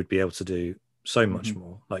attribute, you would be able to do so much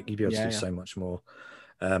more. Like, you'd be able to do so much more.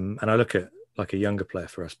 And I look at like a younger player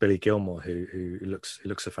for us, Billy Gilmore, who looks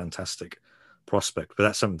a fantastic prospect. But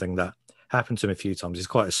that's something that happened to him a few times. He's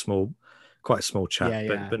quite a small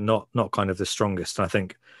chap, but not kind of the strongest. And I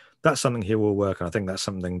think that's something he will work on. I think that's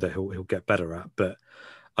something that he'll get better at. But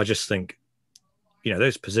I just think, you know,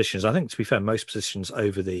 those positions, I think, to be fair, most positions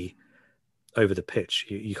over the pitch,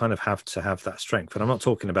 you kind of have to have that strength. And I'm not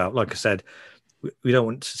talking about, like I said, we don't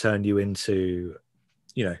want to turn you into,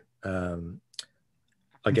 you know,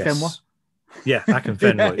 I guess,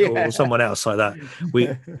 Akinfenwa or someone else like that.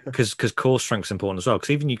 Because core strength's important as well.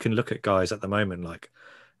 Because even you can look at guys at the moment like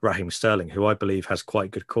Raheem Sterling, who I believe has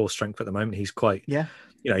quite good core strength at the moment. He's quite,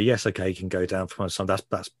 you know, yes, okay, he can go down from time.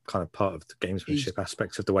 That's kind of part of the gamesmanship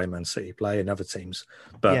aspect of the way Man City play and other teams.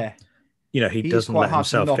 But you know, he He is doesn't quite let hard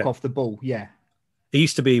to himself knock get. off the ball. Yeah. He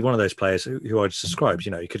used to be one of those players who I just described.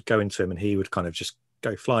 You know, you could go into him and he would kind of just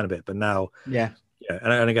go flying a bit. But now, Yeah. yeah,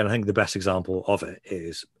 and again, I think the best example of it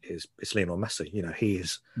is Lionel Messi. You know, he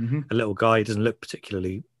is a little guy. He doesn't look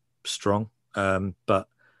particularly strong, but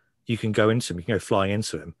you can go into him, you can go flying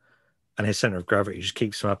into him, and his center of gravity just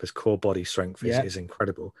keeps him up. His core body strength is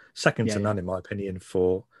incredible, second to none in my opinion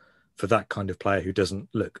for that kind of player who doesn't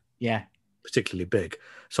look particularly big.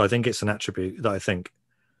 So I think it's an attribute that I think,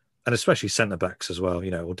 and especially centre backs as well,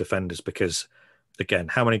 you know, or defenders, because again,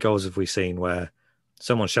 how many goals have we seen where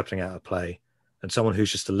someone's shepherding out a play and someone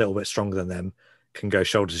who's just a little bit stronger than them can go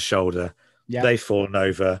shoulder to shoulder, they've fallen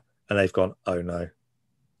over and they've gone, oh no,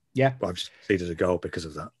 well, I've just conceded a goal because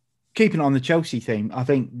of that. Keeping on the Chelsea theme, I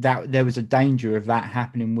think that there was a danger of that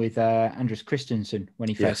happening with Andreas Christensen when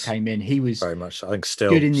he first came in. He was very much, I think,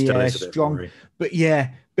 still good in the still air, is a bit strong,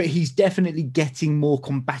 but he's definitely getting more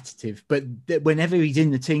combative. But whenever he's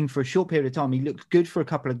in the team for a short period of time, he looks good for a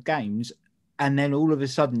couple of games, and then all of a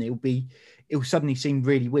sudden it'll suddenly seem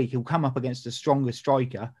really weak. He'll come up against a stronger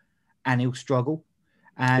striker, and he'll struggle,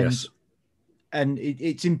 and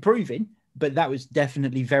it's improving. But that was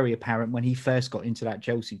definitely very apparent when he first got into that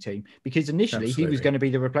Chelsea team, because initially he was going to be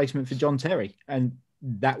the replacement for John Terry, and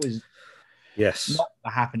that was not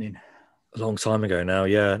happening. A long time ago now,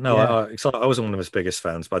 I wasn't one of his biggest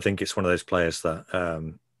fans, but I think it's one of those players that,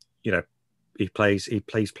 you know, he's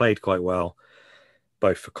played quite well,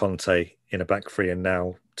 both for Conte in a back three and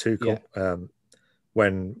now Tuchel.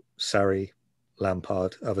 When Sarri,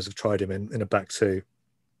 Lampard, others have tried him in a back two,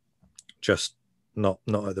 just not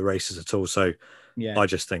at the races at all. So I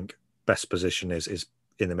just think best position is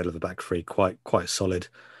in the middle of the back three, quite solid,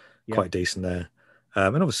 quite decent there.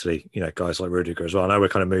 And obviously, you know, guys like Rudiger as well. I know we're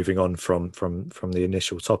kind of moving on from the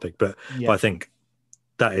initial topic, but I think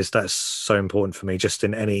that's so important for me, just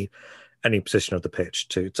in any position of the pitch,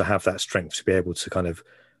 to have that strength to be able to kind of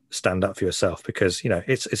stand up for yourself, because, you know,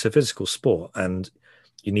 it's a physical sport and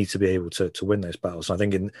you need to be able to win those battles. And I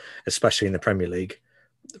think especially in the Premier League,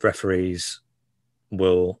 the referees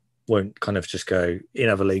won't kind of just go. In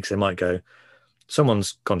other leagues, they might go,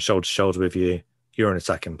 someone's gone shoulder to shoulder with you, you're an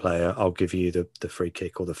attacking player, I'll give you the free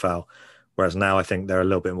kick or the foul. Whereas now I think they're a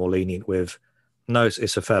little bit more lenient with, no,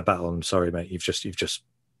 it's a fair battle, I'm sorry mate, you've just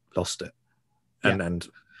lost it. And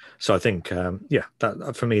so I think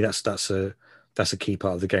that for me that's a key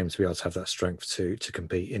part of the game, to be able to have that strength to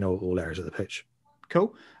compete in all areas of the pitch.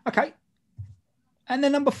 Cool. Okay. And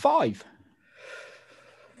then number 5.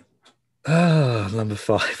 Number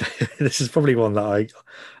 5. This is probably one that I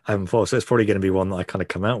haven't thought, so it's probably going to be one that I kind of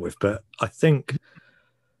come out with. But I think,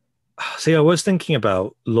 I was thinking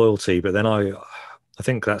about loyalty, but then I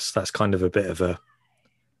think that's kind of a bit of a.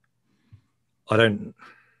 I don't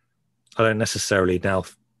necessarily now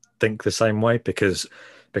think the same way, because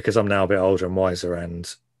I'm now a bit older and wiser,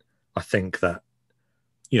 and I think that,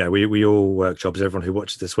 you know, we all work jobs. Everyone who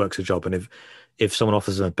watches this works a job, and if someone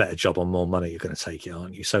offers them a better job on more money, you're going to take it,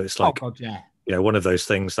 aren't you? So it's like, you know, one of those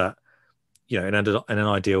things that, you know, in an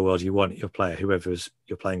ideal world, you want your player, whoever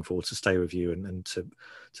you're playing for, to stay with you and to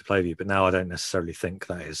play with you. But now I don't necessarily think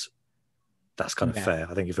that's kind of fair.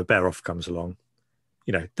 I think if a better offer comes along,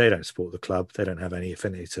 you know, they don't support the club, they don't have any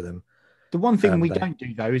affinity to them. The one thing we don't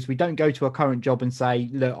do, though, is we don't go to a current job and say,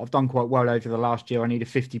 look, I've done quite well over the last year, I need a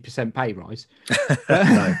 50% pay rise.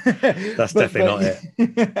 No, that's definitely not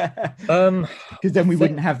it. Because then we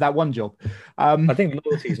wouldn't have that one job. I think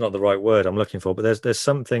loyalty is not the right word I'm looking for, but there's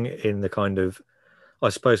something in the kind of, I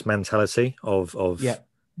suppose, mentality of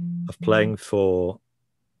playing for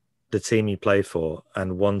the team you play for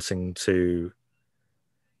and wanting to,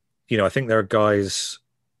 you know, I think there are guys,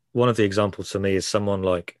 one of the examples to me is someone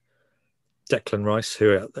like Declan Rice,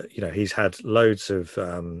 who, you know, he's had loads of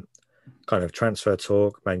kind of transfer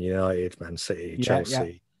talk, Man United, Man City,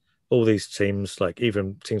 Chelsea, all these teams, like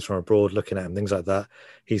even teams from abroad looking at him, things like that.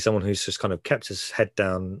 He's someone who's just kind of kept his head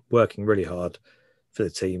down, working really hard for the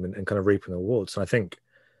team and kind of reaping awards. And I think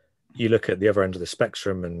you look at the other end of the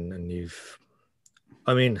spectrum and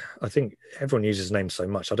I think everyone uses names so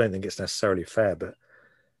much, I don't think it's necessarily fair, but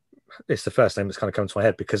it's the first name that's kind of come to my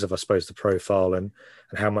head because of, I suppose, the profile and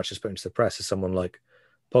how much it's put into the press, is someone like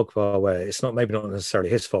Pogba, where it's maybe not necessarily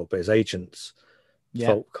his fault, but his agent's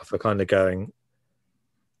fault for kind of going,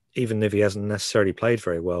 even if he hasn't necessarily played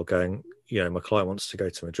very well, going, you know, my client wants to go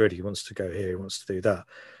to Madrid, he wants to go here, he wants to do that.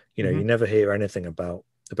 You know, you never hear anything about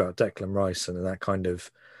Declan Rice and that kind of,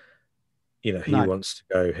 you know, he wants to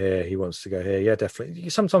go here, he wants to go here. Yeah, definitely.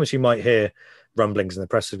 Sometimes you might hear rumblings in the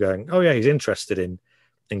press of going, oh yeah, he's interested in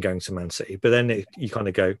in going to Man City. But then you kind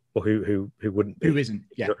of go, well, who wouldn't be? Who isn't?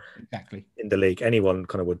 Yeah, exactly. In the league, anyone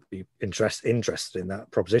kind of would be interested in that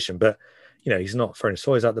proposition. But he's not throwing his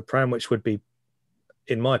toys out the pram, which would be,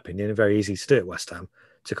 in my opinion, very easy to do at West Ham,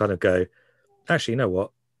 to kind of go, actually, you know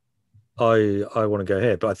what, I want to go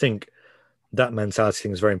here. But I think that mentality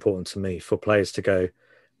thing is very important to me, for players to go,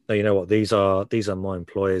 no, you know what, these are my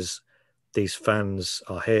employers. These fans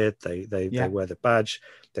are here. They wear the badge.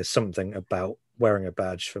 There's something about wearing a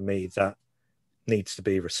badge for me that needs to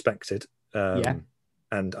be respected. And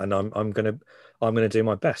I'm gonna do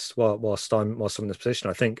my best whilst I'm in this position.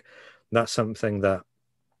 I think that's something that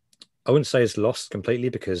I wouldn't say is lost completely,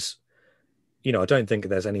 because I don't think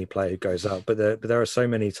there's any player who goes out, but there are so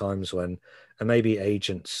many times when, and maybe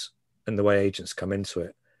agents and the way agents come into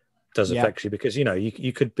it does affect you, because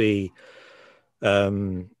you could be,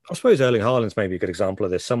 I suppose Erling Haaland's maybe a good example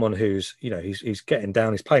of this. Someone who's he's getting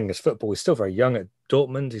down, he's playing his football, he's still very young at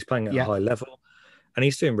Dortmund, he's playing at a high level, and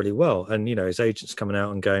he's doing really well. And his agent's coming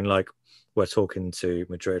out and going like, we're talking to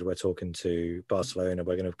Madrid, we're talking to Barcelona,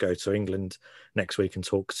 we're going to go to England next week and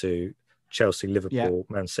talk to Chelsea, Liverpool,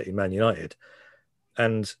 Man City, Man United.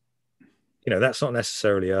 And that's not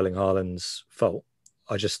necessarily Erling Haaland's fault.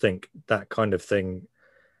 I just think that kind of thing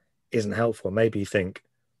isn't helpful. Maybe you think,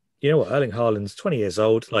 you know what, Erling Haaland's 20 years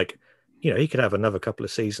old. Like, he could have another couple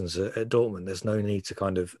of seasons at Dortmund. There's no need to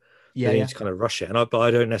kind of rush it. But I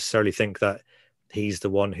don't necessarily think that he's the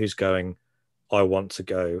one who's going, I want to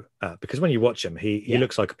go because when you watch him, he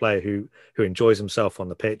looks like a player who enjoys himself on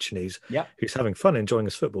the pitch, and who's having fun enjoying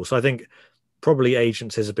his football. So I think probably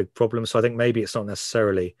agents is a big problem. So I think maybe it's not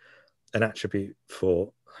necessarily an attribute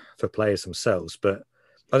for players themselves, but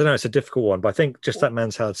I don't know. It's a difficult one, but I think just that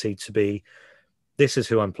mentality to be, this is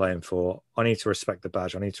who I'm playing for. I need to respect the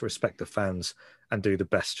badge. I need to respect the fans and do the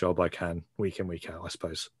best job I can week in, week out, I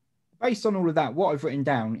suppose. Based on all of that, what I've written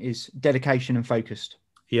down is dedication and focused.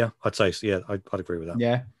 Yeah, I'd say so. Yeah, I'd agree with that.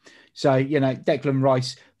 Yeah. So, Declan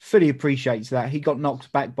Rice fully appreciates that. He got knocked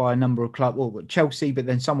back by a number of clubs, or Chelsea, but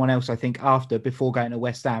then someone else, I think, before going to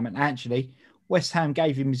West Ham. And actually, West Ham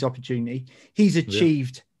gave him his opportunity. He's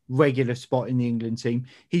achieved regular spot in the England team.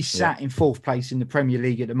 He's sat in fourth place in the Premier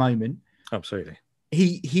League at the moment. Absolutely.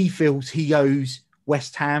 He feels he owes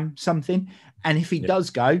West Ham something. And if he does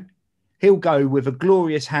go, he'll go with a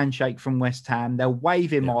glorious handshake from West Ham. They'll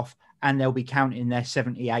wave him off, and they'll be counting their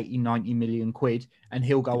 70, 80, 90 million quid, and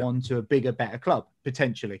he'll go on to a bigger, better club,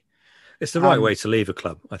 potentially. It's the right way to leave a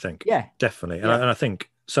club, I think. Yeah. Definitely. And I think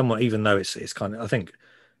someone, even though it's kind of, I think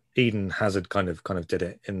Eden Hazard kind of did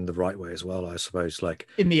it in the right way as well, I suppose. Like,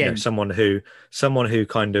 in the end, someone who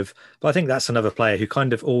kind of, but I think that's another player who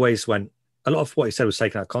kind of always went, a lot of what he said was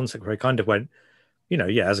taken out of context, where he kind of went,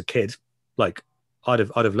 as a kid, like, I'd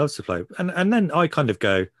have loved to play. And then I kind of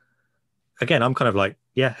go, again, I'm kind of like,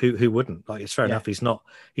 yeah, who wouldn't? Like, it's fair enough. He's not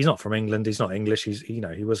from England. He's not English. He's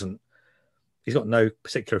got no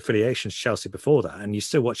particular affiliation to Chelsea before that. And you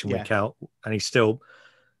still watch him week out, and he still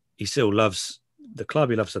loves the club.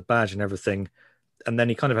 He loves the badge and everything. And then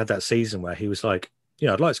he kind of had that season where he was like,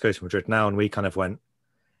 I'd like to go to Madrid now. And we kind of went,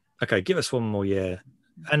 okay, give us one more year.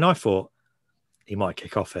 And I thought he might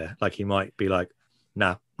kick off here. Like, he might be like,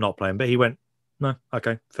 nah, not playing. But he went, no,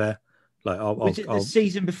 okay, fair. Like, was it the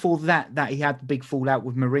season before that he had the big fallout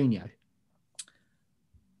with Mourinho?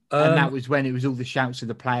 And that was when it was all the shouts of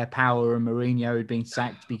the player power, and Mourinho had been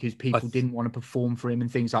sacked because people didn't want to perform for him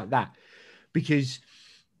and things like that. Because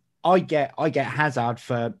I get Hazard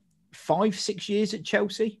for 5-6 years at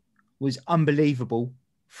Chelsea was unbelievable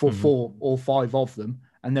for 4 or 5 of them,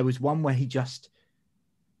 and there was one where he just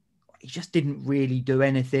didn't really do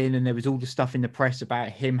anything, and there was all the stuff in the press about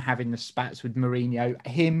him having the spats with Mourinho.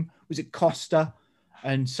 Was it Costa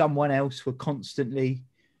and someone else were constantly...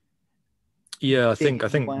 Yeah, I think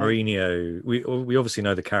Mourinho, we obviously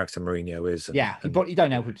know the character Mourinho is. He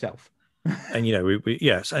don't help himself. And,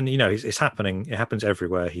 it's happening. It happens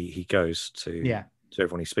everywhere he goes to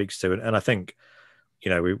everyone he speaks to. And I think,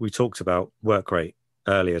 we talked about work rate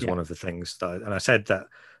earlier as one of the things and I said that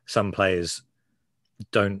some players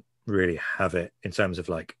don't really have it in terms of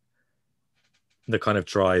like the kind of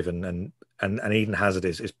drive and Eden Hazard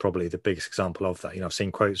is probably the biggest example of that. I've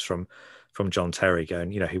seen quotes from John Terry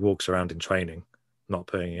going, he walks around in training not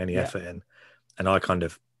putting any effort in, and I kind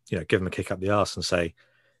of give him a kick up the arse and say,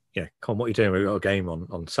 come on, what are you doing? We've got a game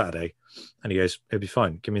on Saturday. And he goes, it'll be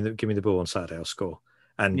fine, give me the ball on Saturday, I'll score.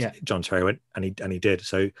 And John Terry went and he did.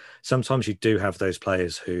 So sometimes you do have those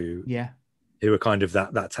players who are kind of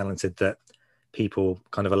that talented that people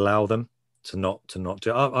kind of allow them to not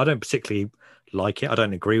do. I don't particularly like it. I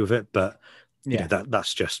don't agree with it, but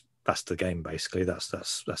that's the game basically.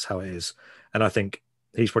 That's how it is. And I think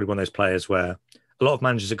he's probably one of those players where a lot of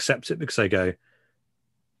managers accept it because they go,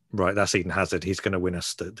 right, that's Eden Hazard. He's going to win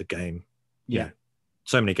us the game. Yeah.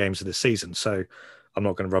 So many games of this season. So I'm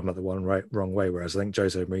not going to rub him up the wrong way. Whereas I think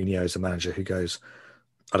Jose Mourinho is a manager who goes,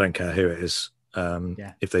 I don't care who it is.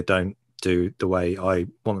 If they don't do the way I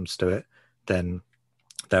want them to do it, then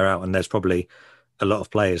they're out. And there's probably a lot of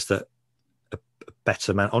players that a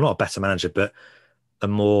better man, or not a better manager, but a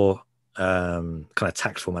more kind of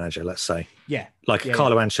tactful manager, let's say. Yeah. Like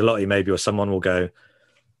Carlo Ancelotti, maybe, or someone will go,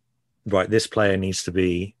 right, this player needs to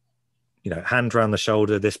be, hand around the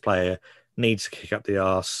shoulder. This player needs to kick up the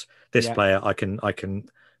arse. This player, I can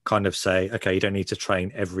kind of say, okay, you don't need to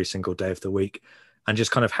train every single day of the week, and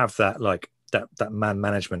just kind of have that like that man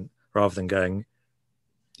management rather than going,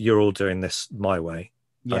 you're all doing this my way.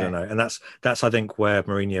 I don't know. And that's I think where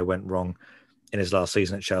Mourinho went wrong in his last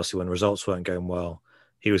season at Chelsea when results weren't going well.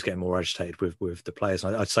 He was getting more agitated with the players.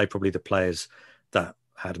 And I'd say probably the players that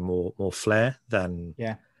had more flair than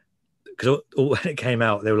because when it came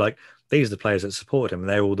out, they were like, these are the players that supported him, and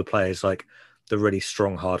they're all the players like the really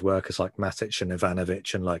strong hard workers like Matic and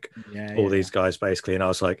Ivanovic and like all these guys basically. And I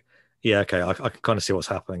was like, yeah, okay, I can kind of see what's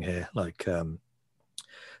happening here. Like,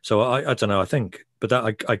 so I don't know. I think, but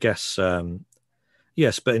that I guess,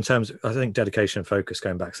 yes. But in terms of, I think dedication and focus,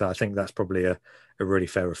 going back to that, I think that's probably a really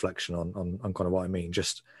fair reflection on kind of what I mean.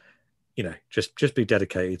 Just, just be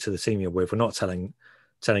dedicated to the team you're with. We're not telling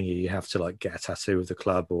you have to like get a tattoo of the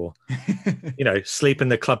club or sleep in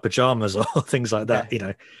the club pajamas or things like that.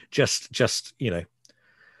 Just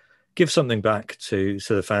give something back to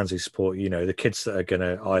the fans who support you, the kids that are going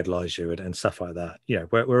to idolize you and stuff like that.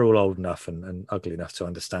 We're all old enough and ugly enough to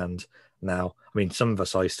understand now. I mean, some of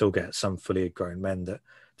us, I still get some fully grown men that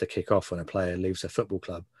kick off when a player leaves a football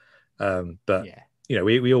club, but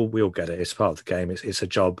we all get it. It's part of the game. It's a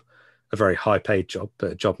job, a very high paid job,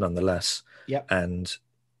 but a job nonetheless. And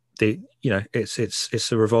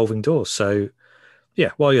it's a revolving door. So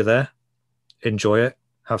while you're there, enjoy it,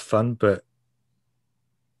 have fun, but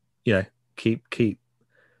keep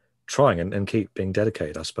trying and keep being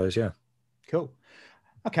dedicated, I suppose. Cool.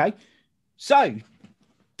 Okay, so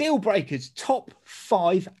Deal Breakers' top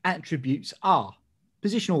 5 attributes are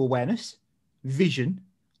positional awareness, vision,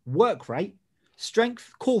 work rate,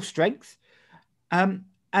 strength, core strength, and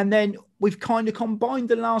then we've kind of combined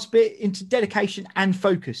the last bit into dedication and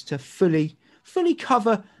focus to fully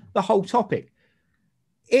cover the whole topic.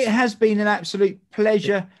 It has been an absolute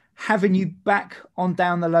pleasure having you back on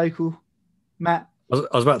Down the Local, Matt. I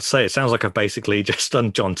was about to say, it sounds like I've basically just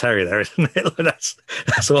done John Terry there, isn't it?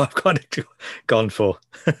 That's what I've kind of gone for.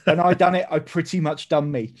 And I done it. I pretty much done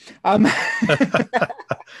me. No,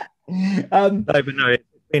 but no,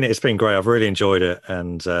 it's been great. I've really enjoyed it,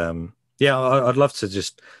 and I'd love to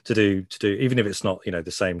to do even if it's not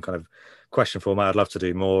the same kind of question format. I'd love to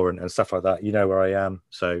do more and stuff like that. Where I am,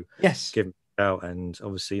 so yes, give me a shout. And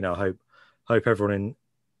obviously, I hope everyone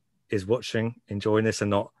is watching, enjoying this, and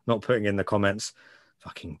not putting in the comments,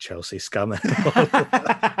 fucking Chelsea scum,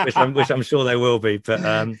 which I'm sure they will be. But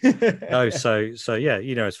no, so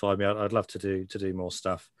it's fine. I'd love to do more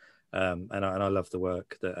stuff, and I love the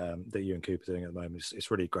work that you and Coop are doing at the moment. It's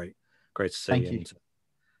really great to see. Thank you. And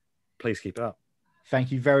please keep it up.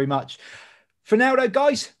 Thank you very much. For now, though,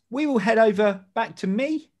 guys, we will head over back to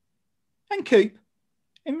me and Coop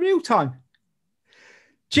in real time.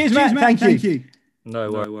 Cheers, Matt. Thank you.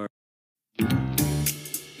 No worries.